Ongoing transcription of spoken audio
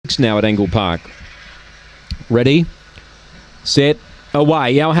6 now at Angle-Park. Ready, set,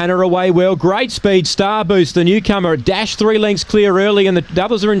 away. Alhannah away well. Great speed. Star Boost, the newcomer, dashed 3 lengths clear early, and the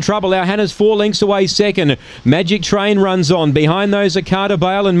others are in trouble. Alhannah's 4 lengths away second. Magic Train runs on. Behind those are Carter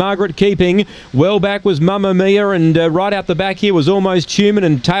Bale and Margaret Keeping. Well back was Mamma Mia, and right out the back here was Almost Human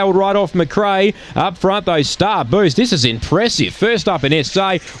and tailed right off McRae. Up front though, Star Boost. This is impressive. First up in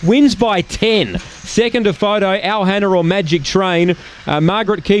SA. Wins by 10. Second to photo, Alhannah or Magic Train.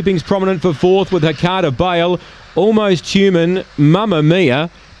 Margaret Keeping's prominent for 4th with her Carter Bale. Almost Human, Mamma Mia,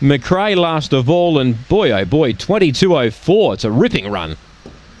 McRae last of all, and boy oh boy, 22.04. It's a ripping run.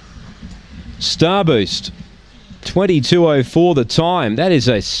 Star Boost, 22.04 the time. That is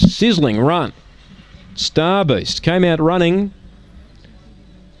a sizzling run. Star Boost came out running,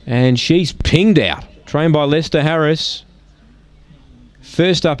 and she's pinged out. Trained by Lester Harris.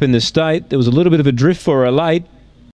 First up in the state. There was a little bit of a drift for her late.